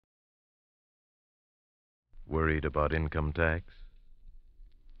Worried about income tax?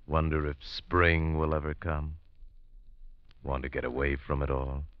 Wonder if spring will ever come? Want to get away from it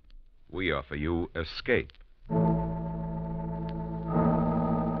all? We offer you escape.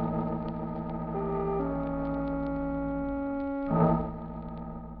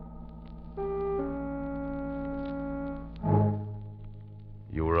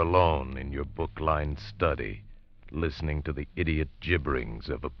 You were alone in your book-lined study, listening to the idiot gibberings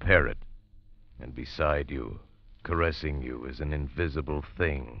of a parrot, and beside you, caressing you, is an invisible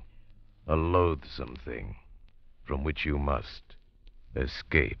thing, a loathsome thing, from which you must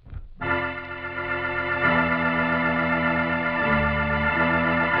escape.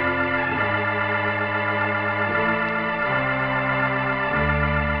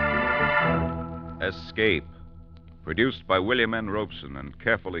 Escape. Produced by William N. Robeson and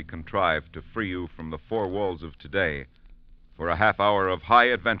carefully contrived to free you from the four walls of today for a half hour of high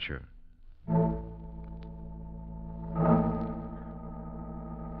adventure.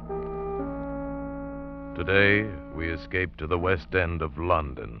 Today, we escape to the West End of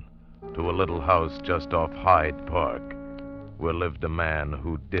London, to a little house just off Hyde Park, where lived a man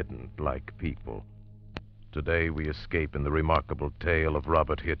who didn't like people. Today, we escape in the remarkable tale of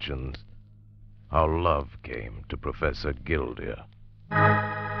Robert Hitchens, how love came to Professor Guildea.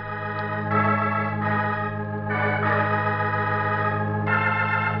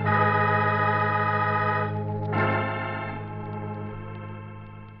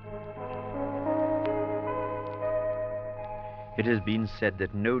 It has been said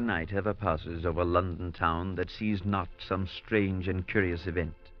that no night ever passes over London town that sees not some strange and curious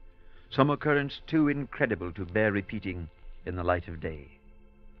event, some occurrence too incredible to bear repeating in the light of day.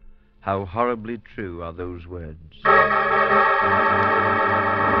 How horribly true are those words.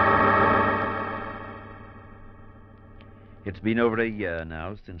 It's been over a year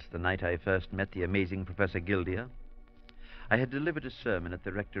now since the night I first met the amazing Professor Guildea. I had delivered a sermon at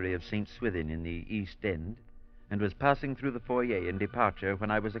the rectory of St. Swithin in the East End, and was passing through the foyer in departure when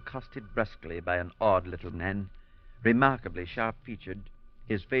I was accosted brusquely by an odd little man, remarkably sharp-featured,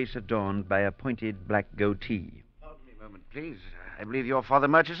 his face adorned by a pointed black goatee. Pardon me a moment, please. I believe you're Father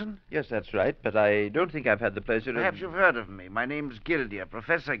Murchison? Yes, that's right, but I don't think I've had the pleasure Perhaps you've heard of me. My name's Guildea,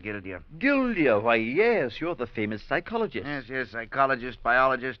 Professor Guildea. Guildea, why, yes, you're the famous psychologist. Yes, psychologist,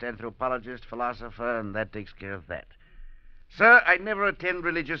 biologist, anthropologist, philosopher, and that takes care of that. Sir, I never attend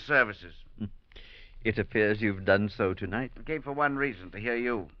religious services. It appears you've done so tonight. I came for one reason, to hear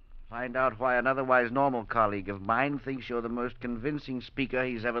you. Find out why an otherwise normal colleague of mine thinks you're the most convincing speaker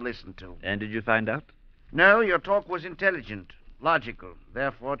he's ever listened to. And did you find out? No, your talk was intelligent, logical.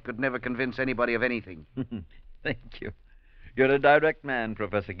 Therefore, it could never convince anybody of anything. Thank you. You're a direct man,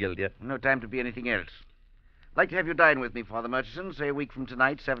 Professor Guildea. No time to be anything else. I'd like to have you dine with me, Father Murchison, say a week from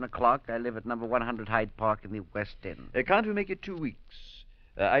tonight, 7 o'clock. I live at number 100 Hyde Park in the West End. Can't we make it 2 weeks?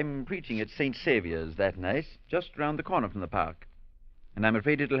 I'm preaching at St. Saviour's that night, just round the corner from the park. And I'm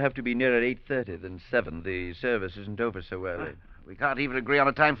afraid it'll have to be nearer 8:30 than 7. The service isn't over so early. We can't even agree on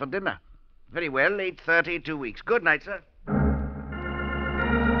a time for dinner. Very well, 8:30, 2 weeks. Good night, sir.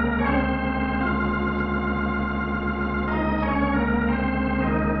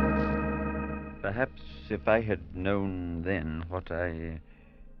 Perhaps if I had known then what I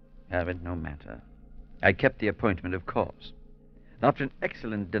haven't, no matter. I kept the appointment, of course. After an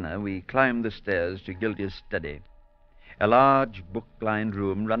excellent dinner, we climbed the stairs to Guildea's study, a large book-lined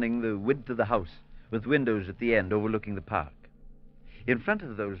room running the width of the house, with windows at the end overlooking the park. In front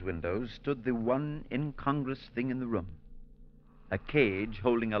of those windows stood the one incongruous thing in the room, a cage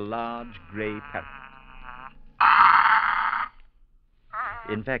holding a large gray parrot.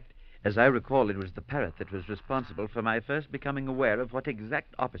 In fact, as I recall, it was the parrot that was responsible for my first becoming aware of what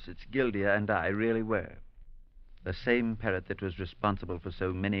exact opposites Guildea and I really were. The same parrot that was responsible for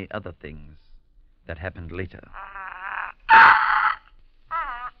so many other things that happened later.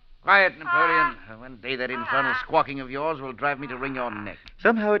 Quiet, Napoleon. One day that infernal squawking of yours will drive me to wring your neck.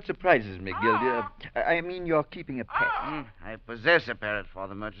 Somehow it surprises me, Guildea. I mean, you're keeping a pet. I possess a parrot,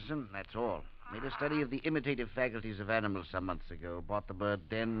 Father Murchison, that's all. Made a study of the imitative faculties of animals some months ago. Bought the bird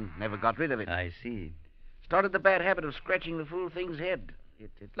den, never got rid of it. I see. Started the bad habit of scratching the fool thing's head.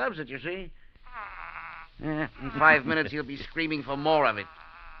 It loves it, you see. In 5 minutes, he'll be screaming for more of it.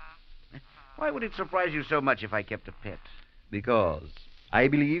 Why would it surprise you so much if I kept a pet? Because I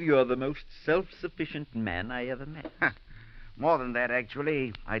believe you're the most self-sufficient man I ever met. More than that,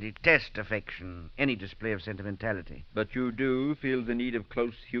 actually. I detest affection, any display of sentimentality. But you do feel the need of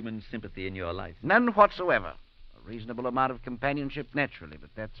close human sympathy in your life. None whatsoever. A reasonable amount of companionship, naturally,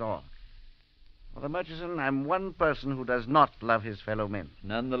 but that's all. Father Murchison, I'm one person who does not love his fellow men.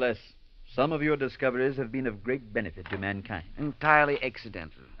 Nonetheless, Some of your discoveries have been of great benefit to mankind. Entirely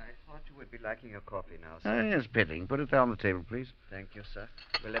accidental. I thought you would be liking your coffee now, sir. Yes, Pitting. Put it there on the table, please. Thank you, sir.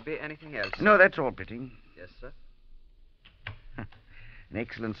 Will there be anything else? No, that's all, Pitting. Yes, sir. An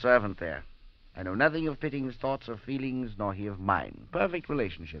excellent servant there. I know nothing of Pitting's thoughts or feelings, nor he of mine. Perfect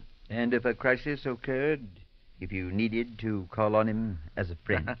relationship. And if a crisis occurred, if you needed to call on him as a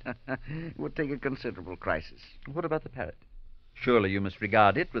friend. It would take a considerable crisis. What about the parrot? Surely you must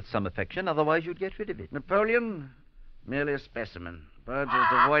regard it with some affection, otherwise you'd get rid of it. Napoleon? Merely a specimen. Bird's as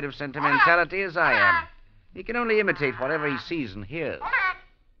devoid of sentimentality as I am. He can only imitate whatever he sees and hears.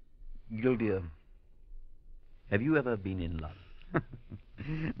 Guildea, have you ever been in love?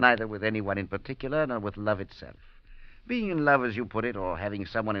 Neither with anyone in particular, nor with love itself. Being in love, as you put it, or having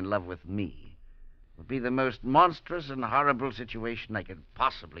someone in love with me, would be the most monstrous and horrible situation I could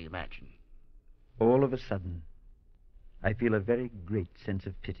possibly imagine. All of a sudden, I feel a very great sense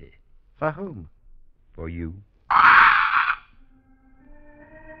of pity. For whom? For you.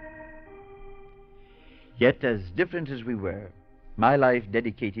 Yet, as different as we were, my life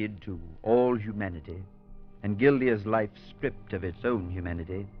dedicated to all humanity, and Guildea's life stripped of its own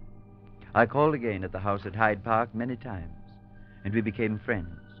humanity, I called again at the house at Hyde Park many times, and we became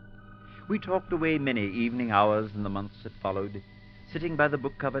friends. We talked away many evening hours in the months that followed, sitting by the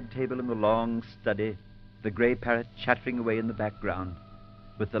book-covered table in the long study, the grey parrot chattering away in the background,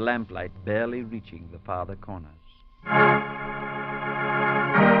 with the lamplight barely reaching the farther corners.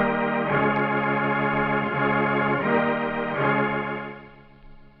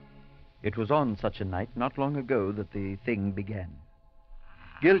 It was on such a night not long ago that the thing began.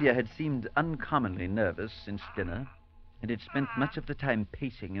 Guildea had seemed uncommonly nervous since dinner, and had spent much of the time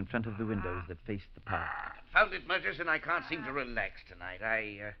pacing in front of the windows that faced the park. Found it, Murchison. I can't seem to relax tonight.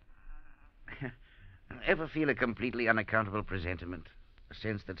 I ever feel a completely unaccountable presentiment, a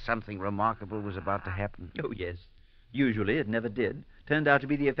sense that something remarkable was about to happen. Oh, yes. Usually it never did. Turned out to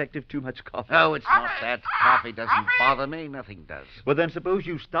be the effect of too much coffee. Oh, it's not that. Coffee doesn't bother me. Nothing does. Well, then suppose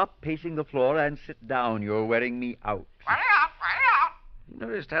you stop pacing the floor and sit down. You're wearing me out. You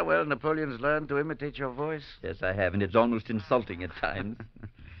noticed how well Napoleon's learned to imitate your voice? Yes, I have, and it's almost insulting at times.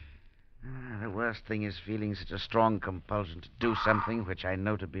 The worst thing is feeling such a strong compulsion to do something which I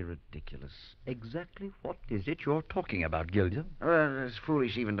know to be ridiculous. Exactly what is it you're talking about, Guildea? Well, it's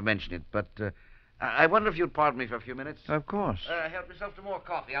foolish even to mention it, but I wonder if you'd pardon me for a few minutes. Of course. Help yourself to more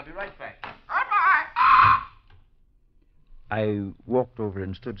coffee. I'll be right back. I walked over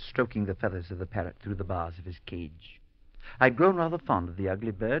and stood stroking the feathers of the parrot through the bars of his cage. I'd grown rather fond of the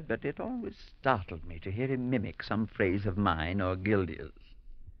ugly bird, but it always startled me to hear him mimic some phrase of mine or Guildea's.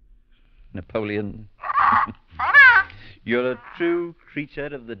 Napoleon, you're a true creature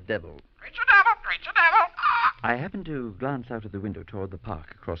of the devil. Creature devil, creature devil. I happened to glance out of the window toward the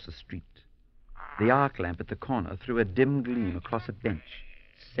park across the street. The arc lamp at the corner threw a dim gleam across a bench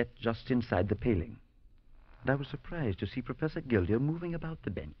set just inside the paling. And I was surprised to see Professor Guildea moving about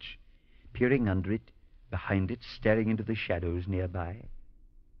the bench, peering under it, behind it, staring into the shadows nearby.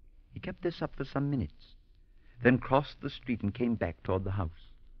 He kept this up for some minutes, then crossed the street and came back toward the house.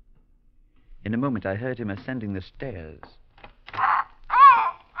 In a moment, I heard him ascending the stairs.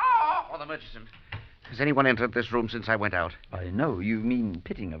 Father Murchison, has anyone entered this room since I went out? I know. You mean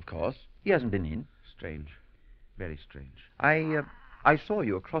Pitting, of course. He hasn't been in. Strange. Very strange. I saw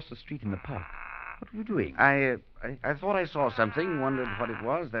you across the street in the park. What were you doing? I thought I saw something, wondered what it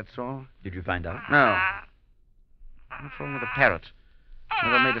was, that's all. Did you find out? No. What's wrong with the parrot?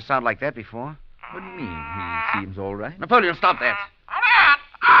 Never made a sound like that before. What do you mean? He seems all right. Napoleon, stop that.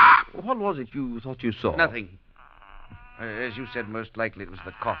 What was it you thought you saw? Nothing. As you said, most likely it was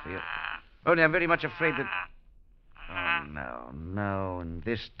the coffee. Only I'm very much afraid that... Oh, no. In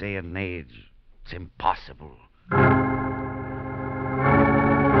this day and age, it's impossible.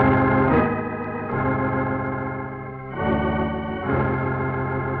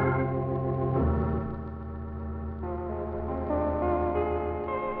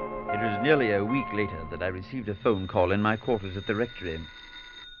 It was nearly a week later that I received a phone call in my quarters at the rectory.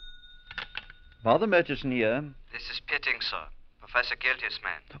 Father Murchison here. This is Pitting, sir. Professor Guildea's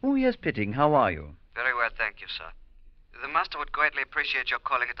man. Oh, yes, Pitting. How are you? Very well, thank you, sir. The master would greatly appreciate your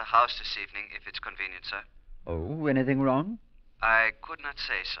calling at the house this evening, if it's convenient, sir. Oh, anything wrong? I could not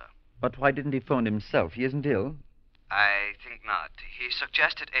say, sir. But why didn't he phone himself? He isn't ill. I think not. He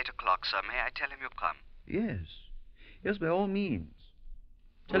suggested 8 o'clock, sir. May I tell him you've come? Yes. Yes, by all means.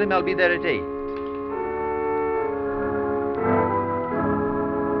 Tell him I'll be there at 8.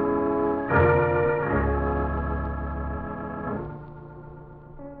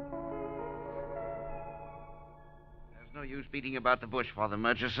 There's no use beating beating about the bush, Father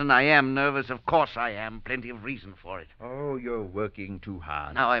Murchison. I am nervous. Of course I am. Plenty of reason for it. Oh, you're working too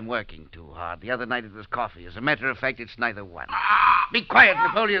hard. Now I'm working too hard. The other night it was coffee. As a matter of fact, it's neither one. Be quiet,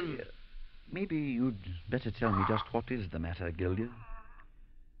 Napoleon. Maybe you'd better tell me just what is the matter, Guildea.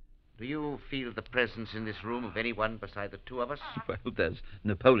 Do you feel the presence in this room of anyone beside the two of us? Well, there's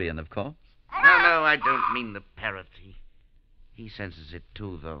Napoleon, of course. No, I don't mean the parrot. He senses it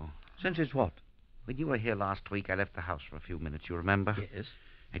too, though. Senses what? When you were here last week, I left the house for a few minutes, you remember? Yes.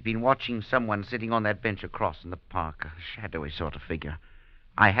 I'd been watching someone sitting on that bench across in the park, a shadowy sort of figure.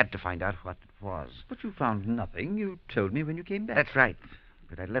 I had to find out what it was. But you found nothing. You told me when you came back. That's right.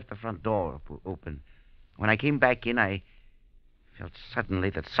 But I left the front door open. When I came back in, I felt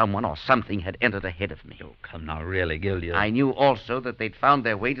suddenly that someone or something had entered ahead of me. Oh, come now, really, Guildea. I knew also that they'd found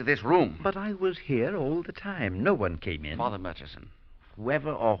their way to this room. But I was here all the time. No one came in. Father Murchison,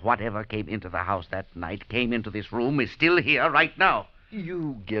 whoever or whatever came into the house that night, came into this room, is still here right now.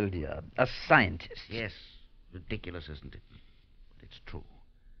 You, Guildea, a scientist. Yes. Ridiculous, isn't it? But it's true.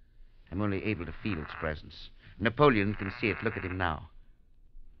 I'm only able to feel its presence. Napoleon can see it. Look at him now.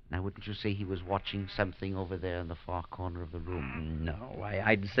 Now, wouldn't you say he was watching something over there in the far corner of the room? No,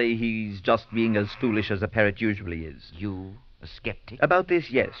 I'd say he's just being as foolish as a parrot usually is. You, a skeptic? About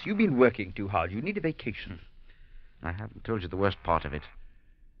this, yes. You've been working too hard. You need a vacation. I haven't told you the worst part of it.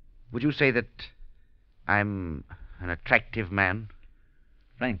 Would you say that I'm an attractive man?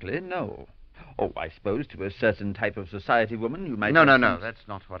 Frankly, no. Oh, I suppose to a certain type of society woman you might... No. That's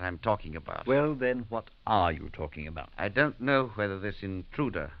not what I'm talking about. Well, then, what are you talking about? I don't know whether this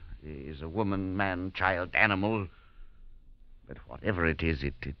intruder is a woman, man, child, animal. But whatever it is,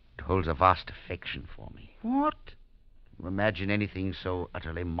 it holds a vast affection for me. What? Can you imagine anything so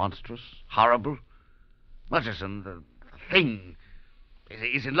utterly monstrous, horrible? Murchison, the thing,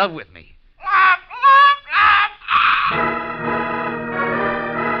 is in love with me.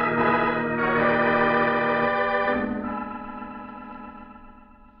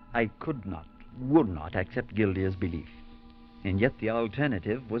 I would not accept Guildea's belief. And yet the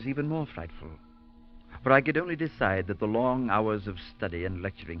alternative was even more frightful. For I could only decide that the long hours of study and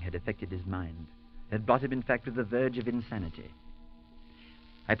lecturing had affected his mind, had brought him, in fact, to the verge of insanity.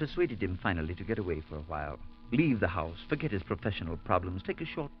 I persuaded him finally to get away for a while, leave the house, forget his professional problems, take a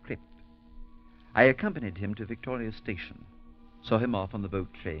short trip. I accompanied him to Victoria Station, saw him off on the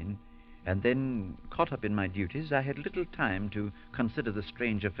boat train, and then, caught up in my duties, I had little time to consider the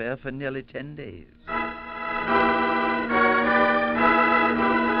strange affair for nearly 10 days.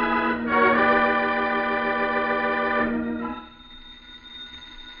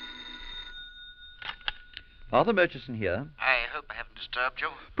 Father Murchison here. I hope I haven't disturbed you.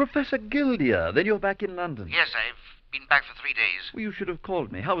 Professor Guildea, then you're back in London. Yes, I've been back for 3 days. Well, you should have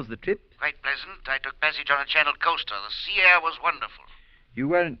called me. How was the trip? Quite pleasant. I took passage on a channel coaster. The sea air was wonderful. You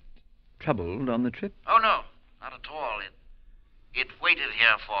weren't troubled on the trip? Oh, no, not at all. It waited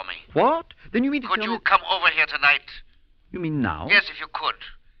here for me. What? Then you mean to Could tell you me... come over here tonight? You mean now? Yes, if you could.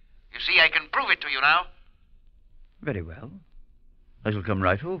 You see, I can prove it to you now. Very well. I shall come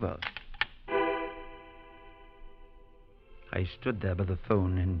right over. I stood there by the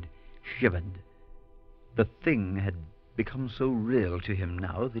phone and shivered. The thing had become so real to him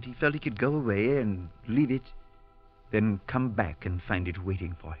now that he felt he could go away and leave it, then come back and find it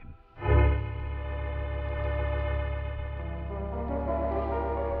waiting for him.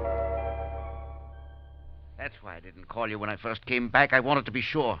 That's why I didn't call you when I first came back. I wanted to be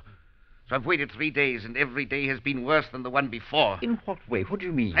sure. So I've waited 3 days, and every day has been worse than the one before. In what way? What do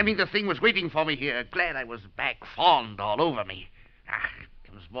you mean? I mean, the thing was waiting for me here. Glad I was back, fawned all over me. It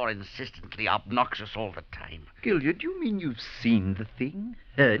comes more insistently obnoxious all the time. Guildea, do you mean you've seen the thing?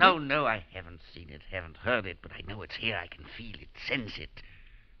 Heard it? No, I haven't seen it, haven't heard it, but I know it's here. I can feel it, sense it.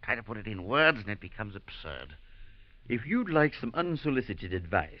 Try to put it in words, and it becomes absurd. If you'd like some unsolicited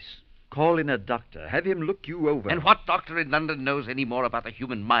advice, call in a doctor. Have him look you over. And what doctor in London knows any more about the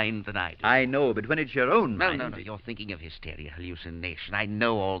human mind than I do? I know, but when it's your own mind... No. You're thinking of hysteria, hallucination. I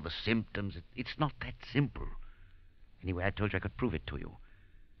know all the symptoms. It's not that simple. Anyway, I told you I could prove it to you.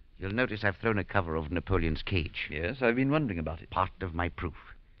 You'll notice I've thrown a cover over Napoleon's cage. Yes, I've been wondering about it. Part of my proof.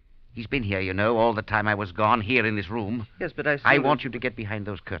 He's been here, you know, all the time I was gone, here in this room. Yes, but I want you to get behind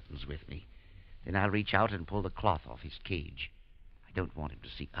those curtains with me. Then I'll reach out and pull the cloth off his cage. I don't want him to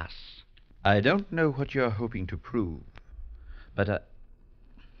see us. I don't know what you're hoping to prove, but,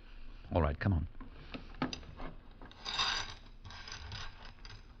 all right, come on.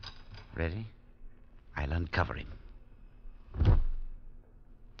 Ready? I'll uncover him.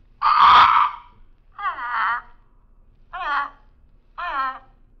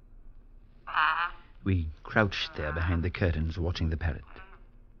 We crouched there behind the curtains, watching the parrot.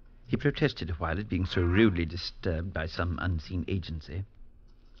 He protested a while at being so rudely disturbed by some unseen agency,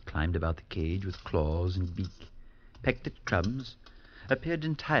 climbed about the cage with claws and beak, pecked at crumbs, appeared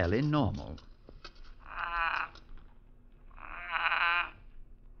entirely normal.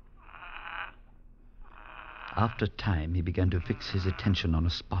 After a time, he began to fix his attention on a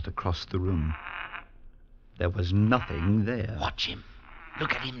spot across the room. There was nothing there. Watch him.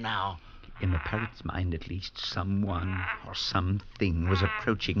 Look at him now. In the parrot's mind, at least, someone or something was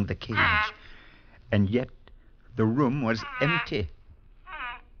approaching the cage. And yet, the room was empty.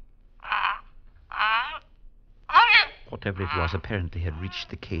 Whatever it was apparently had reached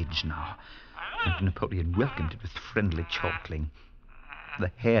the cage now, and Napoleon welcomed it with friendly chortling.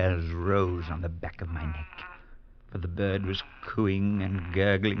 The hairs rose on the back of my neck, for the bird was cooing and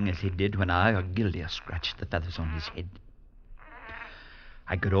gurgling as he did when I or Guildea scratched the feathers on his head.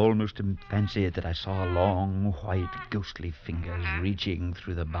 I could almost fancy that I saw long, white, ghostly fingers reaching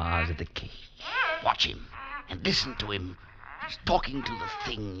through the bars of the cage. Watch him and listen to him. He's talking to the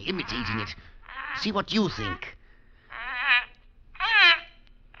thing, imitating it. See what you think.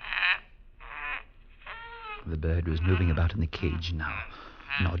 The bird was moving about in the cage now,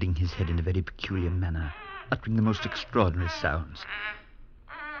 nodding his head in a very peculiar manner, uttering the most extraordinary sounds.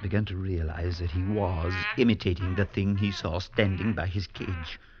 I began to realize that he was imitating the thing he saw standing by his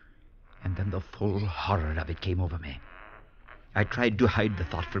cage. And then the full horror of it came over me. I tried to hide the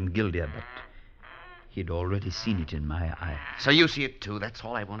thought from Guildea, but he'd already seen it in my eyes. So you see it too. That's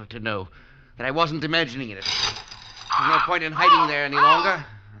all I wanted to know. That I wasn't imagining it. There's no point in hiding there any longer.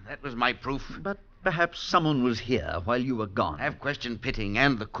 That was my proof. But perhaps someone was here while you were gone. I've questioned Pitting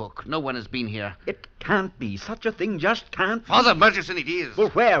and the cook. No one has been here. It can't be. Such a thing just can't be. Father Murchison, it is. Well,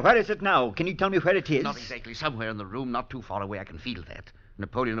 where? Where is it now? Can you tell me where it is? Not exactly. Somewhere in the room, not too far away. I can feel that.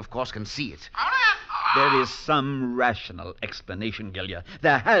 Napoleon, of course, can see it. There is some rational explanation, Guildea.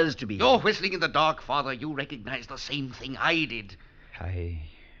 There has to be. You're whistling in the dark, Father. You recognize the same thing I did. I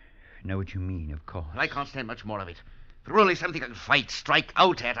know what you mean, of course. I can't stand much more of it. If it were only something I could fight, strike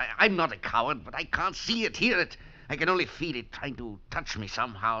out at. I'm not a coward, but I can't see it, hear it. I can only feel it trying to touch me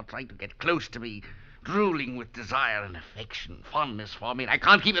somehow, trying to get close to me, drooling with desire and affection, fondness for me. And I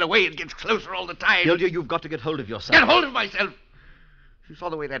can't keep it away. It gets closer all the time. Guildea, you've got to get hold of yourself. Get hold of myself! You saw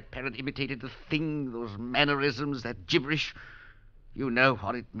the way that parrot imitated the thing, those mannerisms, that gibberish. You know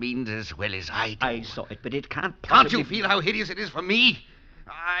what it means as well as I do. I saw it, but it can't possibly... Can't you feel how hideous it is for me?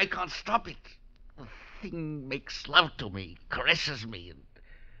 I can't stop it. The thing makes love to me, caresses me, and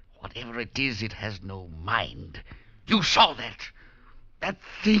whatever it is, it has no mind. You saw that. That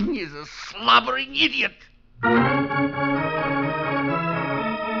thing is a slobbering idiot.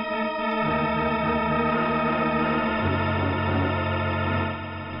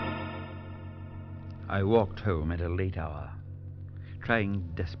 I walked home at a late hour, trying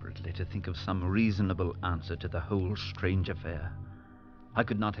desperately to think of some reasonable answer to the whole strange affair. I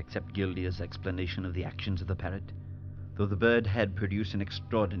could not accept Guildea's explanation of the actions of the parrot, though the bird had produced an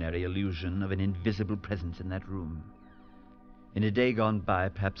extraordinary illusion of an invisible presence in that room. In a day gone by,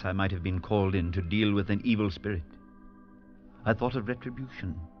 perhaps I might have been called in to deal with an evil spirit. I thought of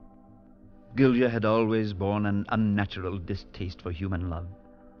retribution. Guildea had always borne an unnatural distaste for human love.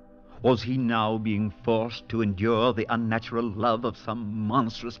 Was he now being forced to endure the unnatural love of some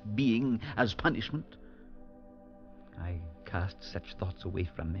monstrous being as punishment? I cast such thoughts away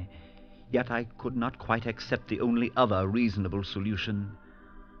from me, yet I could not quite accept the only other reasonable solution,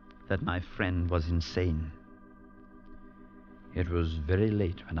 that my friend was insane. It was very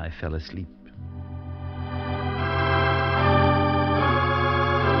late when I fell asleep.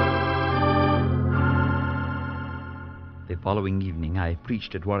 The following evening I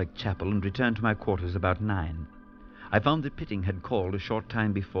preached at Warwick Chapel and returned to my quarters about 9. I found that Pitting had called a short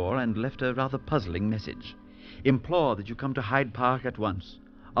time before and left a rather puzzling message. Implore that you come to Hyde Park at once.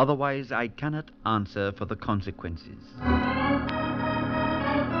 Otherwise, I cannot answer for the consequences.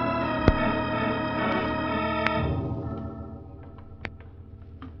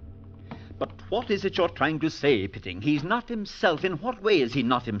 But what is it you're trying to say, Pitting? He's not himself. In what way is he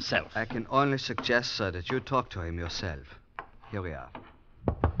not himself? I can only suggest, sir, that you talk to him yourself. Here we are.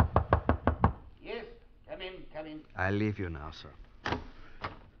 Yes, come in, come in. I'll leave you now, sir.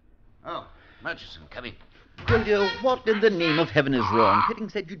 Oh, Murchison, come in. Guildea, what in the name of heaven is wrong? Pitting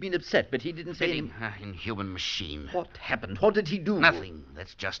said you'd been upset, but he didn't say Pitting, inhuman machine. What happened? What did he do? Nothing.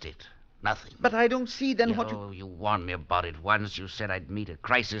 That's just it. Nothing. But I don't see then what you... Oh, you warned me about it once. You said I'd meet a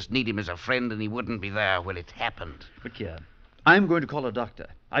crisis, need him as a friend, and he wouldn't be there. Well, it happened. Look here. I'm going to call a doctor.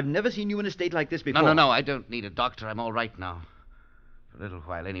 I've never seen you in a state like this before. No. I don't need a doctor. I'm all right now. For a little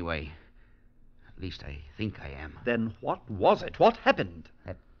while, anyway. At least I think I am. Then what was it? What happened?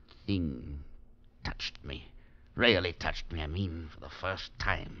 That thing touched me. Really touched me, I mean, for the first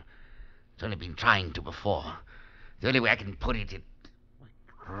time. It's only been trying to before. The only way I can put it, it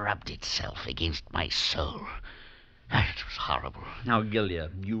rubbed itself against my soul. It was horrible. Now,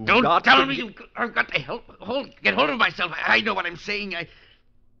 Guildea, you Don't got tell to... me I've got to get hold of myself. I know what I'm saying.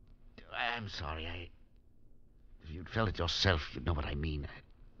 I'm sorry. If you'd felt it yourself, you'd know what I mean.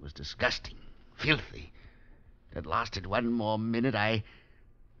 It was disgusting, filthy. If it lasted one more minute, I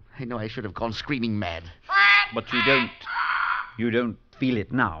know I should have gone screaming mad. But you don't feel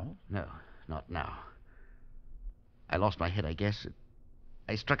it now? No, not now. I lost my head, I guess.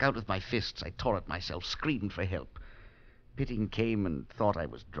 I struck out with my fists. I tore at myself, screamed for help. Pitting came and thought I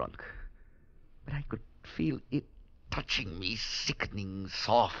was drunk. But I could feel it touching me, sickening,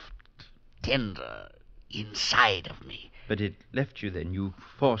 soft, tender, inside of me. But it left you then. You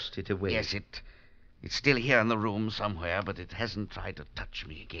forced it away. Yes, it's still here in the room somewhere, but it hasn't tried to touch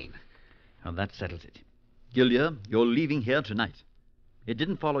me again. Well, that settles it. Guildea, you're leaving here tonight. It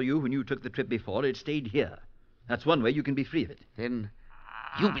didn't follow you when you took the trip before. It stayed here. That's one way you can be free of it. Then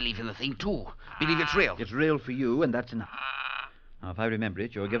you believe in the thing, too. Believe it's real. It's real for you, and that's enough. Now, if I remember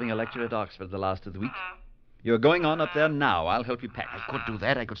it, you're giving a lecture at Oxford the last of the week. You're going on up there now. I'll help you pack. I could do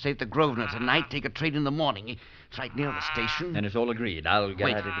that. I could stay at the Grosvenor tonight, take a train in the morning. It's right near the station. Then it's all agreed. I'll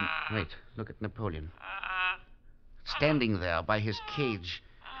get at it. Wait. Look at Napoleon. Standing there by his cage.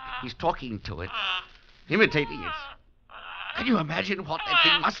 He's talking to it. Imitating it. Can you imagine what that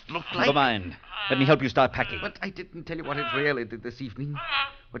thing must look like? Never mind. Let me help you start packing. But I didn't tell you what it really did this evening.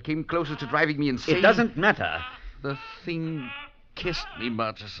 What came closest to driving me insane. It doesn't matter. The thing kissed me,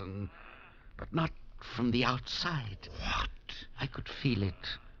 Murchison, but not from the outside. What? I could feel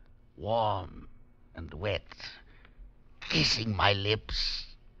it, warm and wet, kissing my lips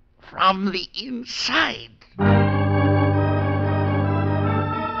from the inside.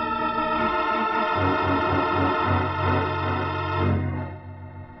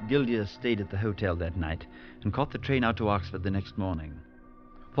 Guildea stayed at the hotel that night and caught the train out to Oxford the next morning.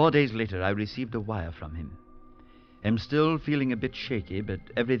 4 days later, I received a wire from him. Am still feeling a bit shaky, but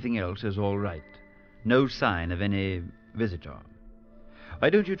everything else is all right. No sign of any visitor. Why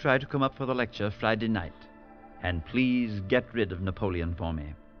don't you try to come up for the lecture Friday night? And please get rid of Napoleon for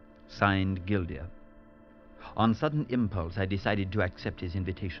me. Signed, Guildea. On sudden impulse, I decided to accept his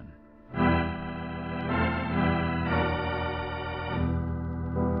invitation.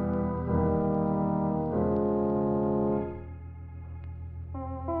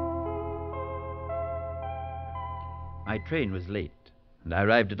 My train was late, and I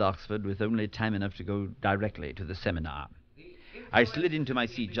arrived at Oxford with only time enough to go directly to the seminar. I slid into my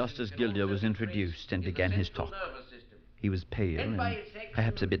seat just as Guildea was introduced and began his talk. He was pale and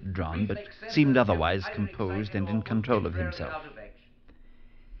perhaps a bit drawn, but seemed otherwise composed and in control of himself.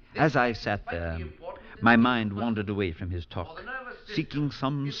 As I sat there, my mind wandered away from his talk, seeking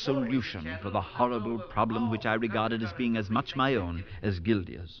some solution for the horrible problem which I regarded as being as much my own as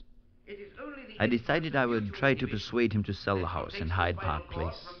Guildea's. I decided I would try to persuade him to sell the house in Hyde Park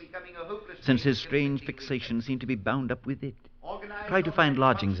Place, since his strange fixation seemed to be bound up with it. Try to find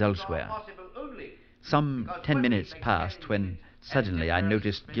lodgings elsewhere. Some 10 minutes passed when suddenly I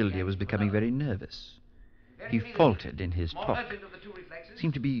noticed Guildea was becoming very nervous. He faltered in his talk,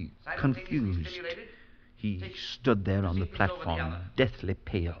 seemed to be confused. He stood there on the platform, deathly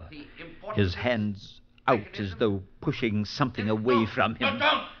pale, his hands out as though pushing something away from him.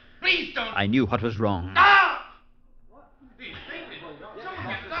 Don't! Please don't! I knew what was wrong. Ah!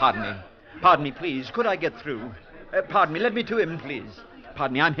 Pardon me, please. Could I get through? Pardon me, let me to him, please.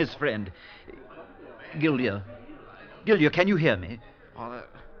 Pardon me, I'm his friend. Guildea, can you hear me? Father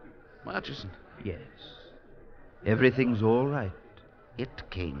Murchison. Yes. Everything's all right.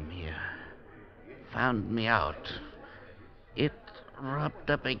 It came here. Found me out. It rubbed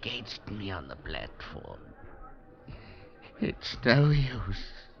up against me on the platform. It's no use.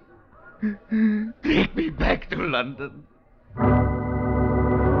 Take me back to London.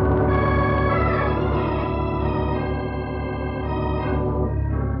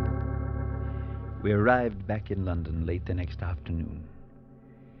 We arrived back in London late the next afternoon.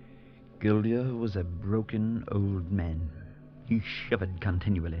 Guildea was a broken old man. He shivered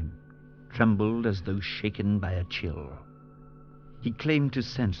continually, trembled as though shaken by a chill. He claimed to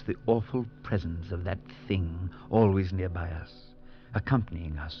sense the awful presence of that thing always nearby us,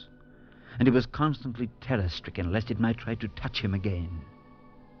 accompanying us, and he was constantly terror-stricken lest it might try to touch him again.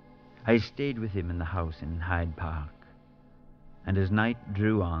 I stayed with him in the house in Hyde Park, and as night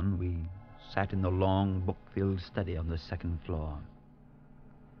drew on, we sat in the long book-filled study on the second floor.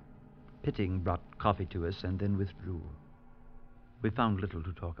 Pitting brought coffee to us and then withdrew. We found little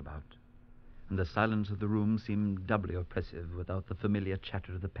to talk about, and the silence of the room seemed doubly oppressive without the familiar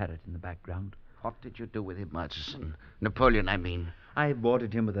chatter of the parrot in the background. What did you do with him, Murchison? Napoleon, I mean. I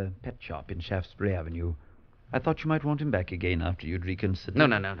boarded him with a pet shop in Shaftesbury Avenue. I thought you might want him back again after you'd reconsidered. No,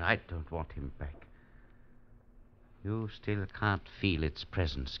 I don't want him back. You still can't feel its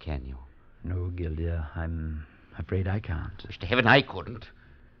presence, can you? No, Guildea, I'm afraid I can't. Wish to heaven I couldn't.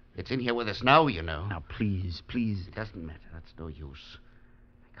 It's in here with us now, you know. Now, please. It doesn't matter. That's no use.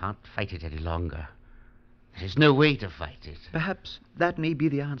 I can't fight it any longer. There's no way to fight it. Perhaps that may be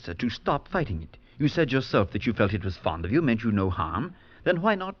the answer, to stop fighting it. You said yourself that you felt it was fond of you, meant you no harm. Then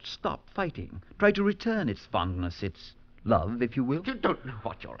why not stop fighting? Try to return its fondness, its love, if you will. You don't know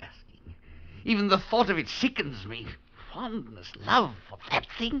what you're asking. Even the thought of it sickens me. Fondness, love for that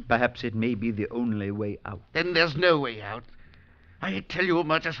thing? Perhaps it may be the only way out. Then there's no way out. I tell you,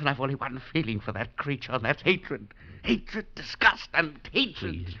 Murchison, I've only one feeling for that creature, and that's hatred. Hatred, disgust, and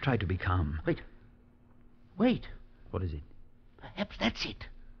hatred. Please, try to be calm. Wait. What is it? Perhaps that's it.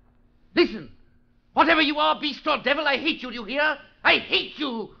 Listen. Whatever you are, beast or devil, I hate you, do you hear? I hate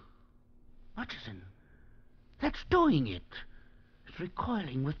you. Murchison, that's doing it. It's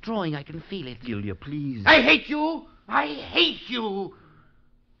recoiling, withdrawing, I can feel it. Guildea, please. I hate you. I hate you.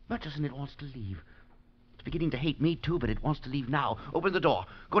 Murchison, it wants to leave. It's beginning to hate me, too, but it wants to leave now. Open the door.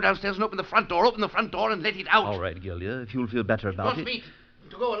 Go downstairs and open the front door. Open the front door and let it out. All right, Guildea, if you'll feel better about it. It wants me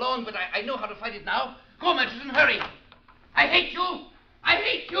to go along, but I know how to fight it now. Go, Murchison, hurry. I hate you. I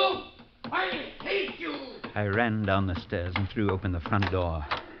hate you. I hate you. I ran down the stairs and threw open the front door.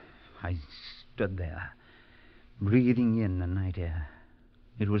 I stood there, breathing in the night air.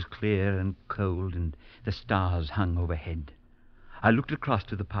 It was clear and cold, and the stars hung overhead. I looked across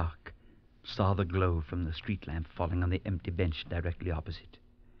to the park, saw the glow from the street lamp falling on the empty bench directly opposite.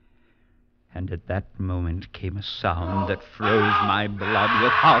 And at that moment came a sound that froze my blood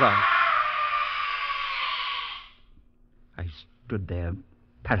with horror. I stood there,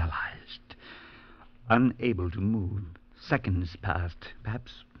 paralyzed, unable to move. Seconds passed,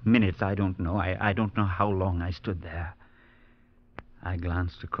 perhaps minutes, I don't know. I don't know how long I stood there. I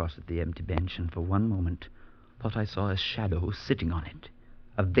glanced across at the empty bench, and for one moment thought I saw a shadow sitting on it.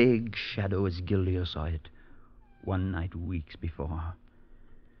 A vague shadow as Guildea saw it one night weeks before.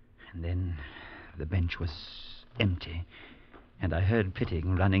 And then the bench was empty, and I heard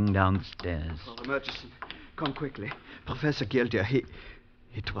Pitting running down the stairs. Father Murchison, come quickly. Professor Guildea,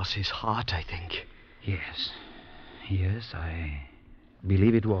 it was his heart, I think. Yes, I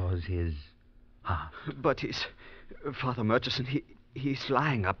believe it was his heart. But Father Murchison, he's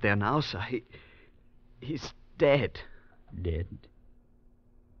lying up there now, sir. He's dead. Dead?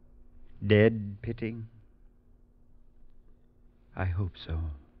 Dead, Pitting? I hope so.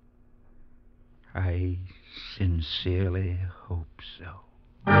 I sincerely hope so.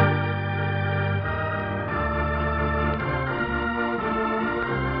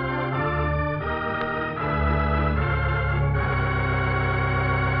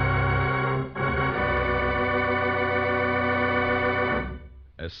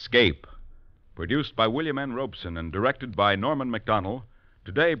 Escape, produced by William N. Robeson and directed by Norman MacDonald,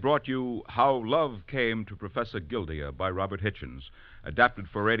 today brought you How Love Came to Professor Guildea by Robert Hitchens, adapted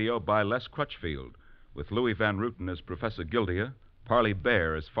for radio by Les Crutchfield, with Louis Van Rooten as Professor Guildea, Parley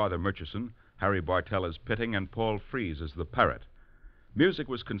Bear as Father Murchison, Harry Bartell as Pitting, and Paul Frees as the Parrot. Music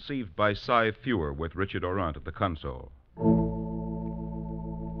was conceived by Cy Fewer with Richard Orant at the console.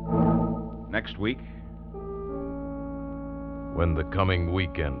 Next week, when the coming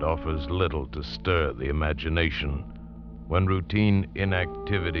weekend offers little to stir the imagination, when routine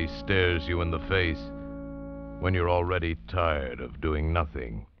inactivity stares you in the face, when you're already tired of doing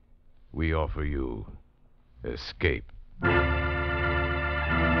nothing, we offer you escape.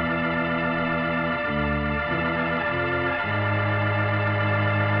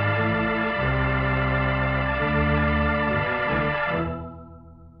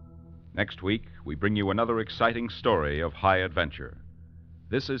 Next week, we bring you another exciting story of high adventure.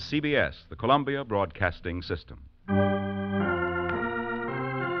 This is CBS, the Columbia Broadcasting System.